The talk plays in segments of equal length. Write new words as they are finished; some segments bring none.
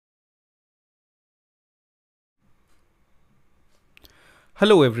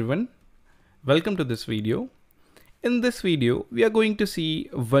Hello everyone, welcome to this video. In this video, we are going to see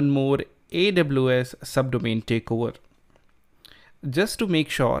one more AWS subdomain takeover. Just to make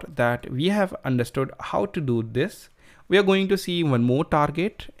sure that we have understood how to do this, we are going to see one more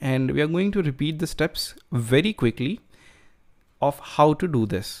target and we are going to repeat the steps very quickly of how to do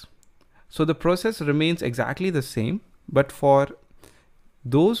this. So the process remains exactly the same, but for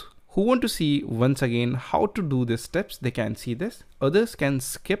those who want to see once again how to do these steps, they can see this. Others can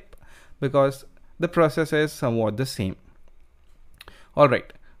skip because the process is somewhat the same. All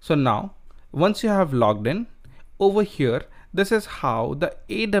right, so now once you have logged in over here, this is how the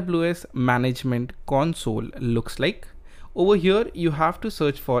AWS management console looks like. Over here, you have to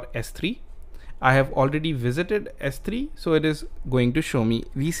search for S3. I have already visited S3, so it is going to show me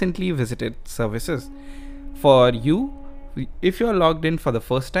recently visited services. For you, if you are logged in for the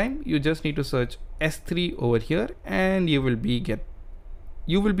first time, you just need to search S3 over here and you will be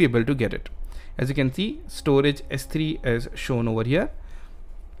able to get it. As you can see, storage S3 is shown over here.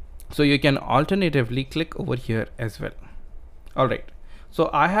 So you can alternatively click over here as well. All right. So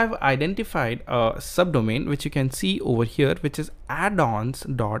I have identified a subdomain which you can see over here, which is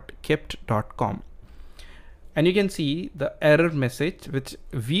addons.kept.com. And you can see the error message, which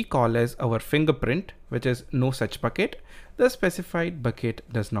we call as our fingerprint, which is no such bucket. The specified bucket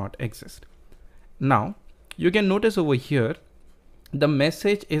does not exist. Now you can notice over here, the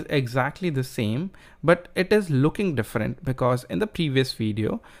message is exactly the same, but it is looking different because in the previous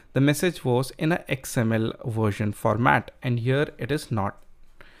video, the message was in a XML version format and here it is not.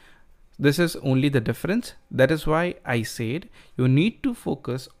 This is only the difference. That is why I said you need to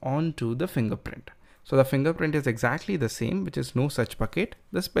focus onto the fingerprint. So the fingerprint is exactly the same, which is no such bucket.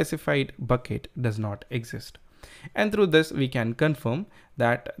 The specified bucket does not exist. And through this, we can confirm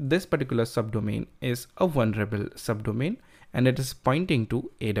that this particular subdomain is a vulnerable subdomain and it is pointing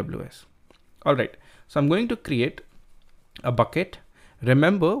to AWS. All right, so I'm going to create a bucket.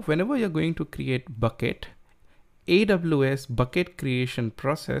 Remember, whenever you're going to create bucket, AWS bucket creation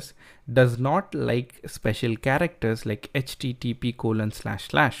process does not like special characters like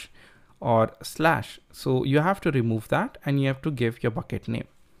http:// or /. So you have to remove that and you have to give your bucket name.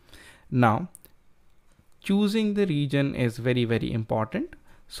 Now, choosing the region is very, very important.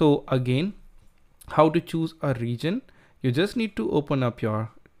 So again, how to choose a region? You just need to open up your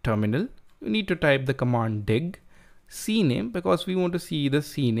terminal. You need to type the command dig cname because we want to see the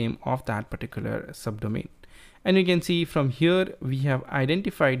cname of that particular subdomain. And you can see from here, we have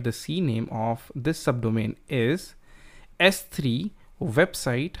identified the cname of this subdomain is S3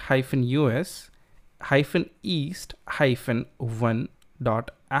 website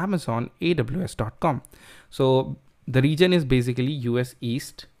 -us-east-1.amazon-aws.com. So the region is basically US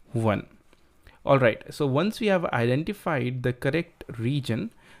East 1. All right, so once we have identified the correct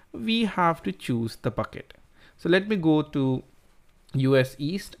region, we have to choose the bucket. So let me go to US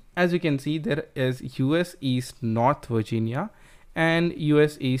East. As you can see, there is US East North Virginia and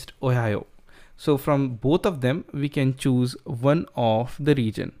US East Ohio. So from both of them, we can choose one of the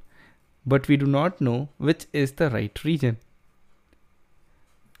region, but we do not know which is the right region.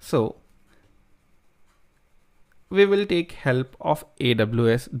 So we will take help of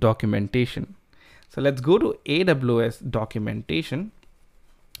AWS documentation. So let's go to AWS documentation.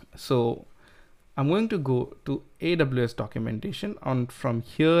 So I'm going to go to AWS documentation, and from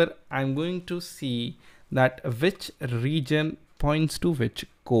here, I'm going to see that which region points to which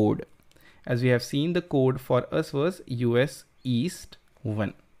code. As we have seen, the code for us was US East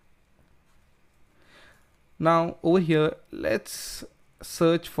 1. Now over here, let's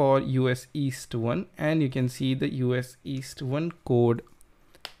search for US East 1 and you can see the US East 1 code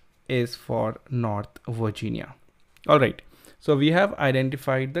is for North Virginia. All right, so we have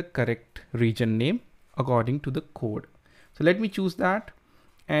identified the correct region name according to the code. So let me choose that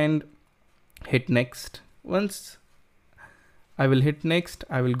and hit next. Once I will hit next,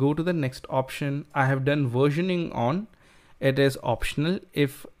 I will go to the next option. I have done versioning on. It is optional.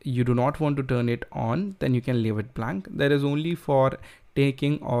 If you do not want to turn it on, then you can leave it blank. That is only for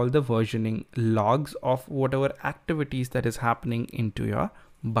taking all the versioning logs of whatever activities that is happening into your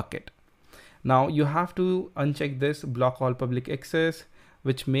bucket. Now you have to uncheck this block all public access,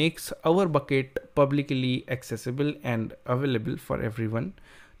 which makes our bucket publicly accessible and available for everyone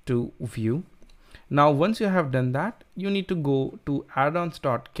to view. Now, once you have done that, you need to go to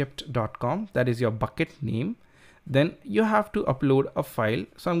addons.kept.com. That is your bucket name. Then you have to upload a file.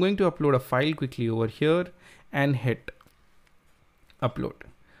 So I'm going to upload a file quickly over here and hit upload.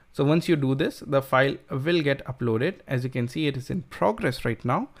 So once you do this, the file will get uploaded. As you can see, it is in progress right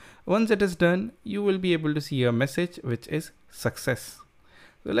now. Once it is done, you will be able to see a message which is success.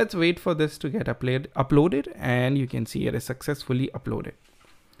 So let's wait for this to get uploaded, and you can see it is successfully uploaded.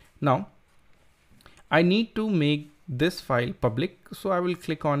 Now I need to make this file public, so I will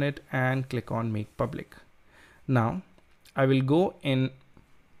click on it and click on make public. Now I will go in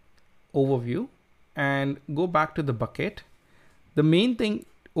overview and go back to the bucket. The main thing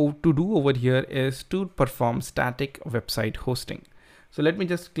to do over here is to perform static website hosting. So let me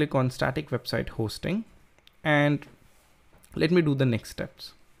just click on static website hosting and let me do the next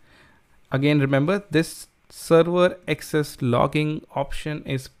steps. Again, remember, this server access logging option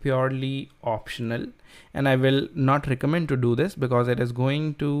is purely optional, and I will not recommend to do this because it is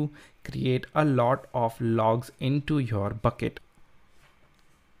going to create a lot of logs into your bucket.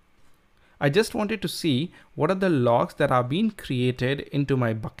 I just wanted to see what are the logs that are being created into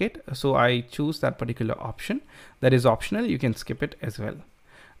my bucket. So I choose that particular option. That is optional. You can skip it as well.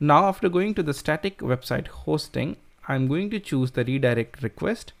 Now, after going to the static website hosting, I'm going to choose the redirect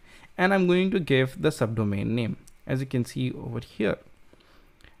request and I'm going to give the subdomain name, as you can see over here.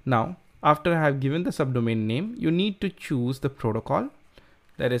 Now, after I have given the subdomain name, you need to choose the protocol,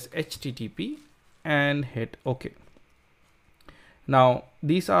 that is HTTP, and hit OK. Now,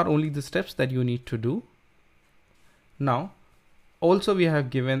 these are only the steps that you need to do. Now, also we have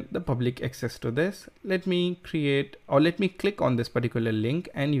given the public access to this. Let me click on this particular link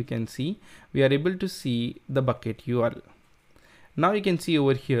and you can see we are able to see the bucket URL. Now you can see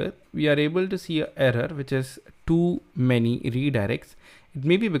over here, we are able to see an error, which is too many redirects. It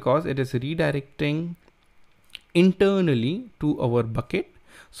may be because it is redirecting internally to our bucket.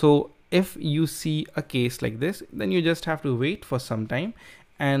 So if you see a case like this, then you just have to wait for some time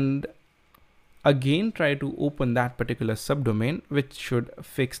and again try to open that particular subdomain, which should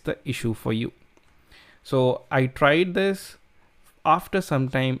fix the issue for you. So I tried this after some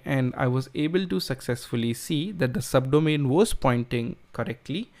time and I was able to successfully see that the subdomain was pointing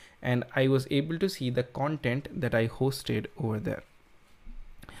correctly and I was able to see the content that I hosted over there.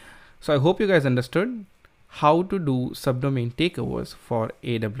 So I hope you guys understood how to do subdomain takeovers for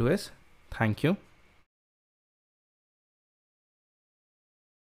AWS. Thank you.